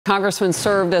Congressman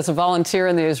served as a volunteer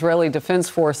in the Israeli Defense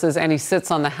Forces, and he sits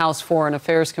on the House Foreign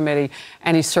Affairs Committee,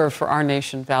 and he served for our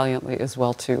nation valiantly as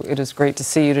well, too. It is great to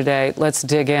see you today. Let's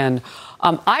dig in.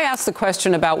 I asked the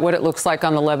question about what it looks like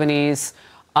on the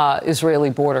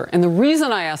Lebanese-Israeli border. And the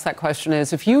reason I asked that question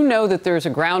is if you know that there's a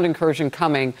ground incursion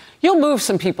coming, you'll move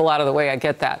some people out of the way. I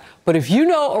get that. But if you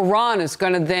know Iran is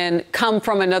going to then come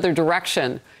from another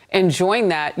direction and join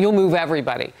that, you'll move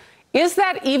everybody. Is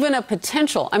that even a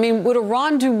potential? I mean, would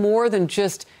Iran do more than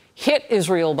just hit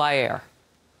Israel by air?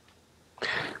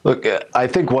 Look, I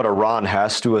think what Iran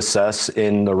has to assess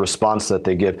in the response that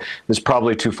they give is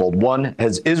probably twofold. One,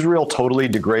 has Israel totally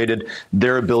degraded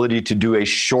their ability to do a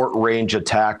short-range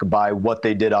attack by what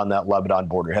they did on that Lebanon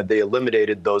border? Had they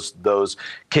eliminated those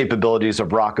capabilities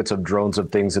of rockets, of drones,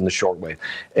 of things in the short wave?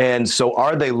 And so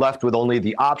are they left with only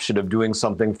the option of doing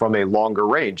something from a longer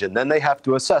range? And then they have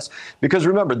to assess, because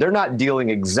remember, they're not dealing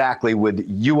exactly with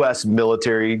U.S.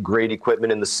 military-grade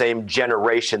equipment in the same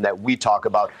generation that we talk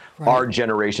about, our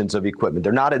generations of equipment.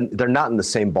 They're not in the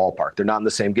same ballpark. They're not in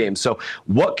the same game. So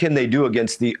what can they do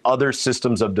against the other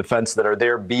systems of defense that are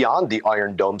there beyond the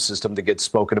Iron Dome system that gets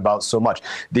spoken about so much?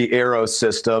 The Arrow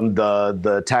system,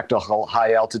 the tactical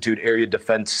high altitude area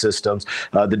defense systems,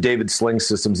 the David Sling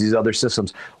systems, these other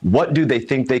systems. What do they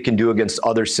think they can do against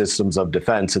other systems of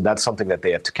defense? And that's something that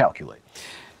they have to calculate.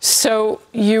 So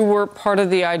you were part of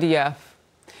the IDF.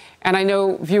 And I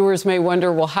know viewers may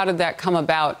wonder, well, how did that come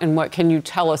about, and what can you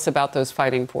tell us about those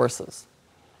fighting forces?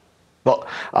 Well,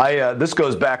 this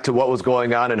goes back to what was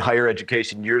going on in higher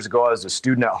education years ago. I was a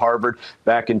student at Harvard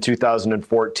back in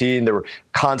 2014. There were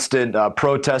constant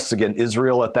protests against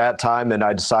Israel at that time, and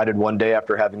I decided one day,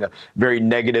 after having a very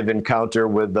negative encounter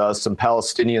with some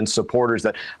Palestinian supporters,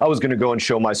 that I was going to go and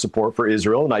show my support for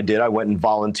Israel, and I did. I went and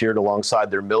volunteered alongside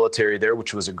their military there,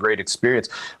 which was a great experience.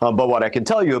 But what I can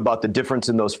tell you about the difference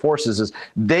in those forces is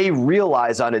they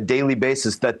realize on a daily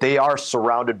basis that they are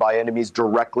surrounded by enemies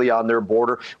directly on their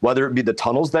border, whether it be the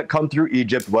tunnels that come through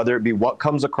Egypt, whether it be what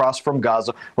comes across from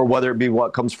Gaza, or whether it be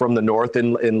what comes from the north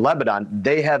in Lebanon.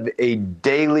 They have a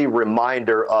daily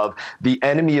reminder of the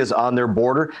enemy is on their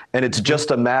border, and it's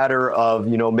just a matter of,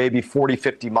 maybe 40,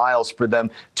 50 miles for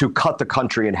them to cut the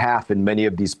country in half in many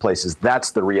of these places.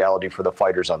 That's the reality for the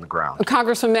fighters on the ground.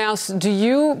 Congressman Mast, do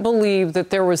you believe that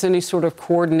there was any sort of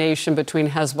coordination between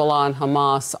Hezbollah and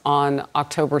Hamas on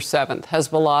October 7th?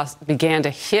 Hezbollah began to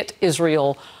hit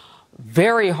Israel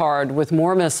very hard with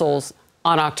more missiles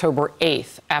on October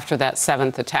 8th after that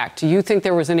 7th attack. Do you think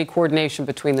there was any coordination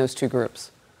between those two groups?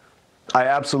 I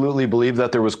absolutely believe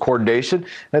that there was coordination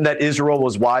and that Israel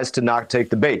was wise to not take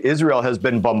the bait. Israel has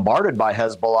been bombarded by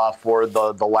Hezbollah for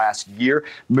the last year,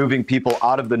 moving people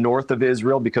out of the north of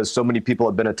Israel because so many people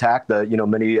have been attacked,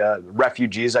 many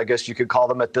refugees, I guess you could call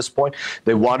them at this point.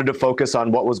 They wanted to focus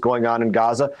on what was going on in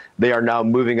Gaza. They are now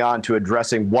moving on to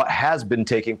addressing what has been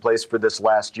taking place for this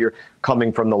last year,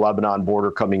 coming from the Lebanon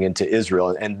border, coming into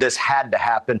Israel. And this had to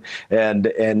happen. And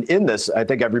in this, I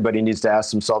think everybody needs to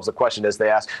ask themselves the question as they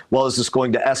ask, well, is this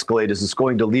going to escalate? Is this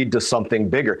going to lead to something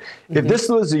bigger? If this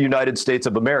was the United States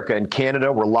of America and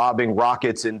Canada were lobbing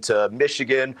rockets into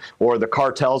Michigan, or the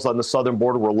cartels on the southern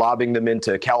border were lobbing them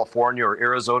into California or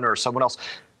Arizona or someone else,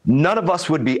 none of us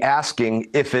would be asking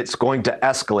if it's going to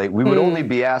escalate. We would only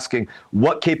be asking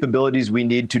what capabilities we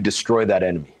need to destroy that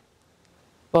enemy.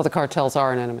 Well, the cartels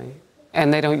are an enemy,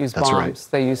 and they don't use bombs. Right.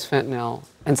 They use fentanyl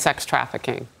and sex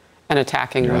trafficking and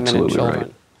attacking women and children.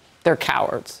 Right. They're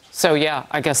cowards. So, yeah,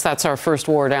 I guess that's our first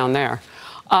war down there.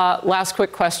 Last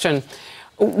quick question.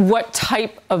 What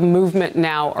type of movement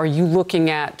now are you looking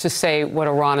at to say what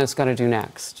Iran is going to do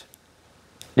next?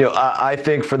 I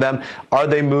think for them, are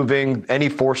they moving any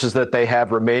forces that they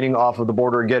have remaining off of the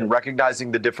border? Again,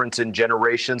 recognizing the difference in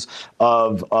generations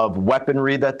of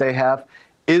weaponry that they have.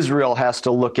 Israel has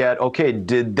to look at, okay,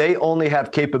 did they only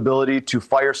have capability to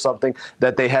fire something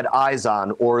that they had eyes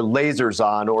on or lasers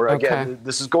on? Or again,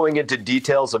 this is going into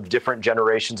details of different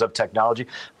generations of technology,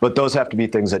 but those have to be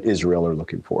things that Israel are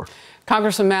looking for.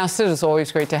 Congressman Mast, it is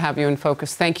always great to have you in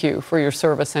focus. Thank you for your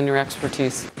service and your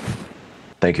expertise.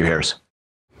 Thank you, Harris.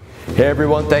 Hey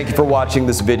everyone, thank you for watching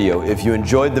this video. If you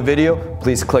enjoyed the video,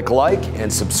 please click like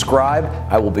and subscribe.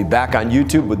 I will be back on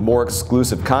YouTube with more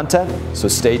exclusive content, so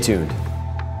stay tuned.